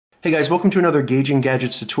Hey guys, welcome to another Gauging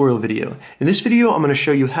Gadgets tutorial video. In this video, I'm going to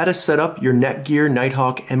show you how to set up your Netgear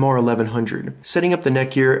Nighthawk MR1100. Setting up the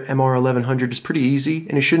Netgear MR1100 is pretty easy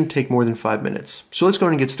and it shouldn't take more than 5 minutes. So let's go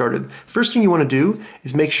ahead and get started. First thing you want to do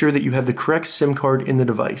is make sure that you have the correct SIM card in the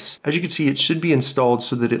device. As you can see, it should be installed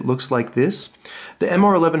so that it looks like this. The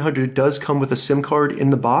MR1100 does come with a SIM card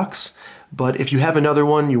in the box, but if you have another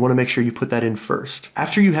one, you want to make sure you put that in first.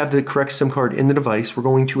 After you have the correct SIM card in the device, we're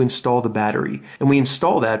going to install the battery. And we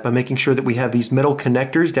install that by making sure that we have these metal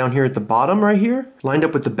connectors down here at the bottom right here, lined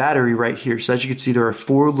up with the battery right here. So as you can see, there are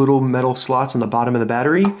 4 little metal slots on the bottom of the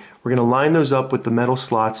battery. We're going to line those up with the metal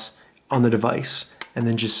slots on the device, and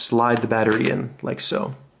then just slide the battery in like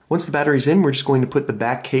so. Once the battery's in, we're just going to put the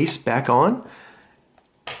back case back on,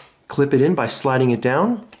 clip it in by sliding it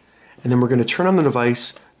down, and then we're going to turn on the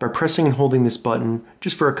device by pressing and holding this button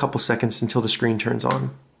just for a couple seconds until the screen turns on.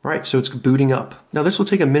 Alright, so it's booting up. Now this will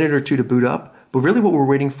take a minute or two to boot up, but really what we're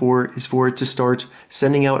waiting for is for it to start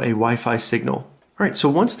sending out a Wi-Fi signal. Alright, so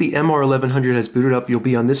once the MR1100 has booted up, you'll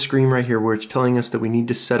be on this screen right here where it's telling us that we need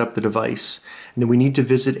to set up the device. And then we need to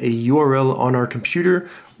visit a URL on our computer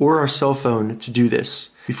or our cell phone to do this.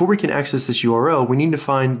 Before we can access this URL, we need to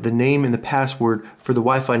find the name and the password for the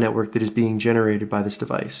Wi-Fi network that is being generated by this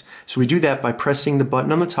device. So we do that by pressing the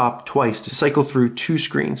button on the top twice to cycle through 2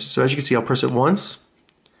 screens. So as you can see, I'll press it once.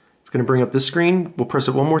 It's going to bring up this screen. We'll press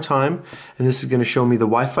it one more time, and this is going to show me the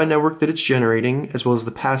Wi-Fi network that it's generating, as well as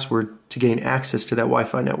the password to gain access to that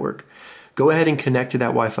Wi-Fi network. Go ahead and connect to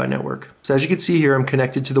that Wi-Fi network. So as you can see here, I'm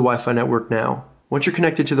connected to the Wi-Fi network now. Once you're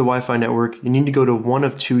connected to the Wi-Fi network, you need to go to one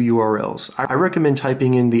of 2 URLs. I recommend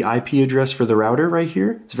typing in the IP address for the router right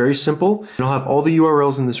here. It's very simple, and I'll have all the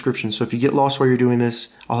URLs in the description, so if you get lost while you're doing this,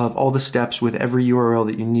 I'll have all the steps with every URL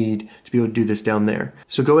that you need to be able to do this down there.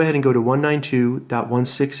 So go ahead and go to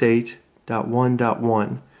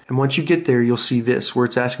 192.168.1.1. And once you get there, you'll see this, where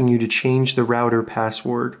it's asking you to change the router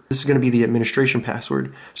password. This is going to be the administration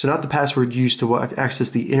password. So not the password used to access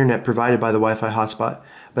the internet provided by the Wi-Fi hotspot,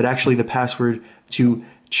 but actually the password to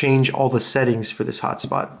change all the settings for this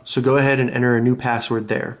hotspot. So go ahead and enter a new password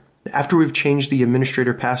there. After we've changed the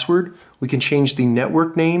administrator password, we can change the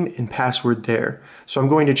network name and password there. So I'm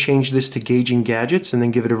going to change this to Gauging Gadgets and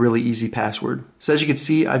then give it a really easy password. So as you can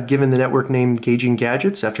see, I've given the network name Gauging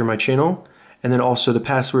Gadgets after my channel. And then also the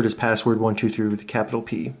password is password123 with a capital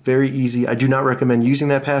P. Very easy. I do not recommend using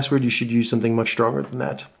that password. You should use something much stronger than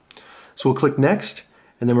that. So we'll click next,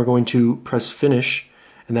 and then we're going to press finish,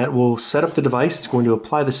 and that will set up the device. It's going to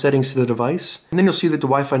apply the settings to the device. And then you'll see that the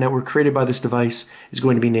Wi-Fi network created by this device is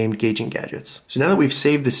going to be named Gauging Gadgets. So now that we've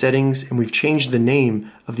saved the settings and we've changed the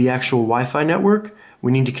name of the actual Wi-Fi network,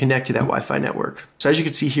 we need to connect to that Wi-Fi network. So as you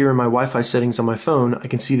can see here in my Wi-Fi settings on my phone, I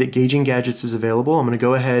can see that Gauging Gadgets is available. I'm going to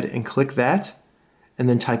go ahead and click that and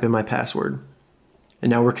then type in my password. And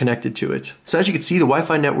now we're connected to it. So as you can see, the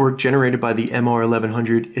Wi-Fi network generated by the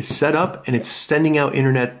MR1100 is set up and it's sending out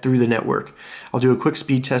internet through the network. I'll do a quick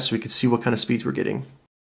speed test so we can see what kind of speeds we're getting.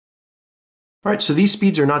 Alright, so these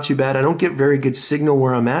speeds are not too bad. I don't get very good signal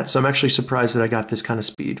where I'm at, so I'm actually surprised that I got this kind of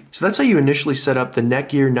speed. So that's how you initially set up the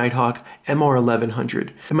Netgear Nighthawk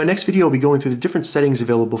MR1100. In my next video, I'll be going through the different settings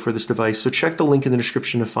available for this device, so check the link in the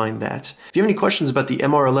description to find that. If you have any questions about the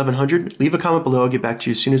MR1100, leave a comment below. I'll get back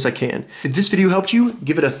to you as soon as I can. If this video helped you,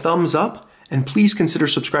 give it a thumbs up, and please consider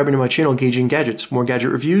subscribing to my channel, Gauging Gadgets, more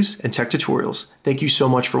gadget reviews and tech tutorials. Thank you so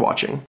much for watching.